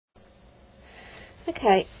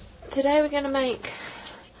Okay, today we're going to make,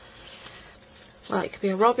 well, it could be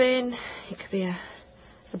a robin, it could be a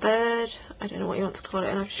bird, I don't know what you want to call it,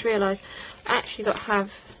 and I've just realised I actually got to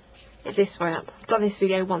have it this way up. I've done this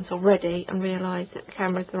video once already and realised that the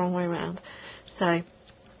camera's the wrong way around, so I'm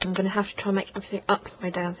going to have to try and make everything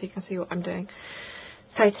upside down so you can see what I'm doing.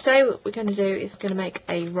 So today what we're going to do is going to make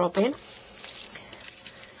a robin,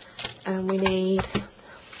 and we need to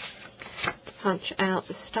punch out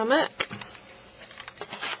the stomach.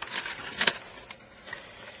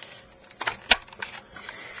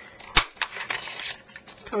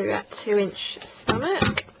 Probably about 2-inch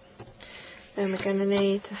stomach. Then we're going to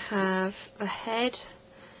need to have a head,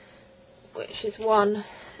 which is 1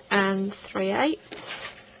 3/8.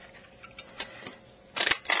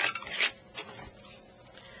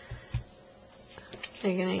 So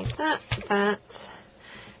you're going to need that.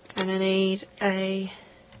 Going to need a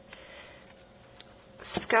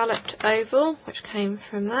scalloped oval, which came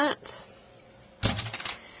from that.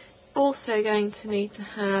 Also going to need to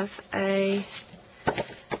have a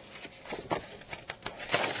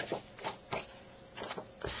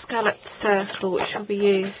scalloped circle, which will be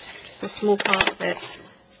used, just a small part of it,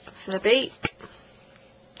 for the beak.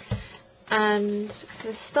 And for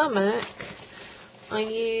the stomach, I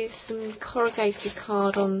use some corrugated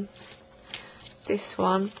card on this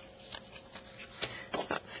one,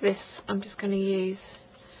 but for this I'm just going to use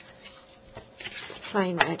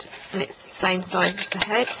plain red, and it's the same size as the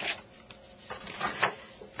head.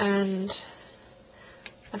 And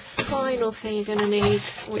the final thing you're going to need,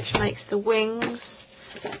 which makes the wings,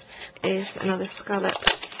 is another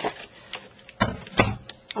scalloped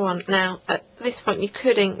one. Now at this point you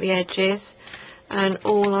could ink the edges, and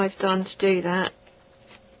all I've done to do that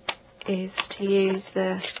is to use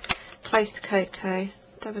the Close to Cocoa,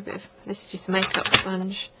 dab a bit of, this is just a makeup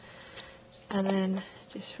sponge, and then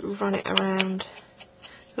just run it around.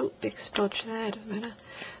 Oh, big splodge there, doesn't matter.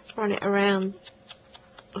 Run it around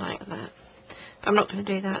like that. I'm not going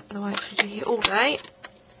to do that, otherwise we'll be here all day.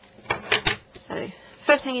 So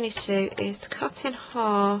first thing you need to do is to cut in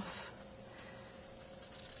half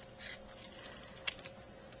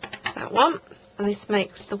that one, and this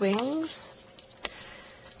makes the wings.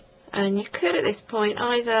 And you could at this point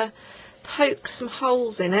either poke some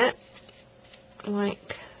holes in it,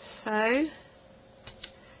 like so. You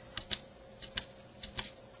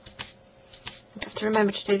have to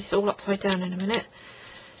remember to do this all upside down in a minute.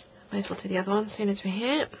 May as well do the other one as soon as we're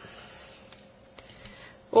here.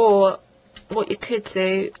 Or what you could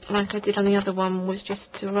do, like I did on the other one, was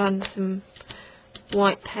just to run some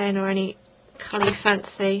white pen or any colour you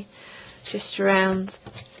fancy just around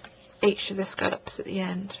each of the scallops at the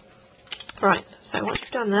end. Right, so once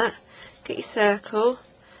you've done that, get your circle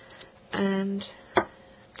and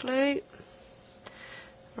glue.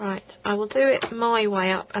 Right, I will do it my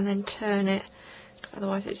way up and then turn it, because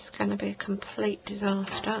otherwise it's just going to be a complete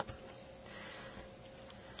disaster.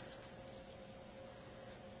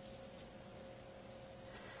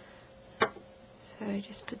 So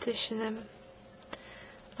just position them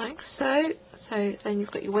like so. So then you've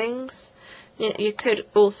got your wings. You could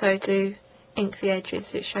also do ink the edges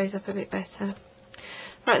so it shows up a bit better.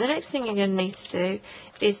 Right, the next thing you're going to need to do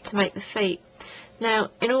is to make the feet. Now,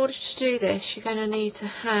 in order to do this, you're going to need to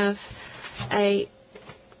have the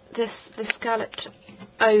scalloped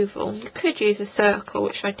oval. You could use a circle,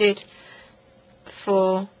 which I did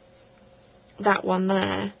for that one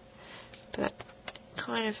there, but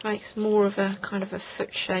kind of makes more of a kind of a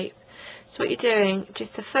foot shape. So what you're doing,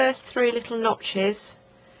 just the first 3 little notches,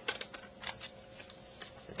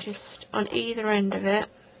 just on either end of it,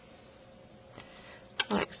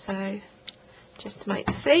 like so, just to make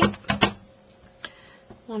the feet.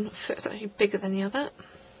 One foot's actually bigger than the other.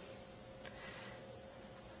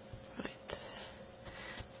 Right, let's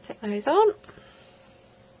take those on.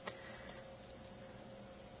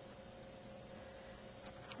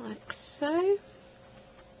 Like so.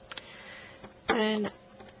 Then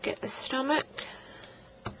get the stomach.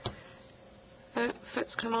 Oh,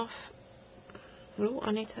 foot's come off. Oh,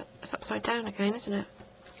 I need to, it's upside down again, isn't it?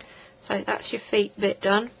 So that's your feet bit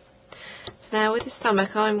done. So now with the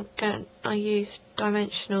stomach, I use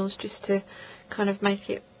dimensionals just to kind of make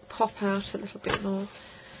it pop out a little bit more.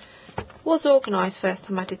 Was organised first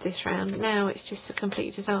time I did this round. Now it's just a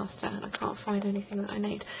complete disaster and I can't find anything that I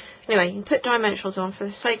need. Anyway, you can put dimensionals on. For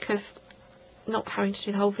the sake of not having to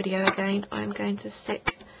do the whole video again, I'm going to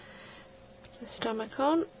stick the stomach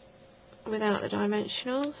on without the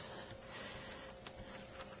dimensionals.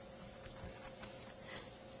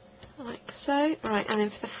 Like so. Right, and then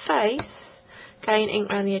for the face, again, ink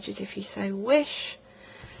around the edges if you so wish.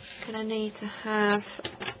 Going to need to have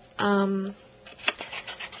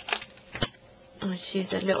I just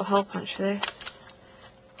use a little hole punch for this.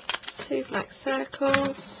 2 black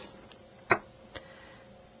circles.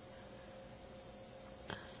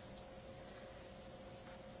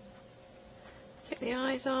 Stick the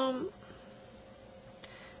eyes on.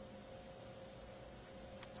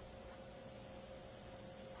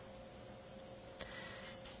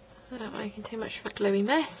 Without making too much of a gluey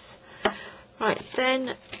mess. Right,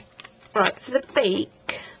 then, right, for the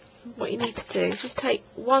beak, what you need to do is just take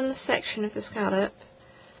one section of the scallop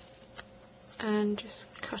and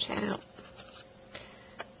just cut it out.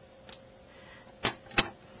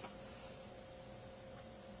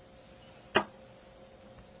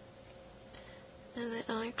 And then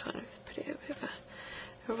I kind of put it a bit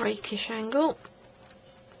of a rakish angle.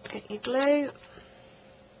 Get your glue.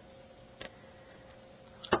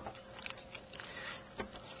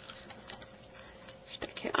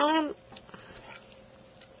 Stick it on.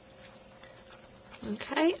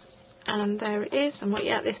 Okay, and there it is. And what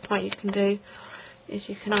at this point you can do is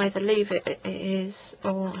you can either leave it is,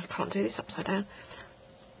 or I can't do this upside down,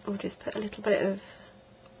 or just put a little bit of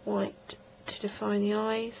white to define the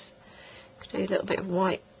eyes. Do a little bit of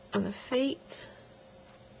white on the feet,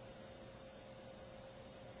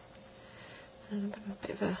 and a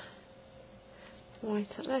bit of a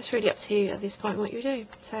white up there. It's really up to you at this point what you do.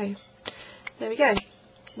 So there we go,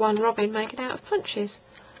 one robin making out of punches.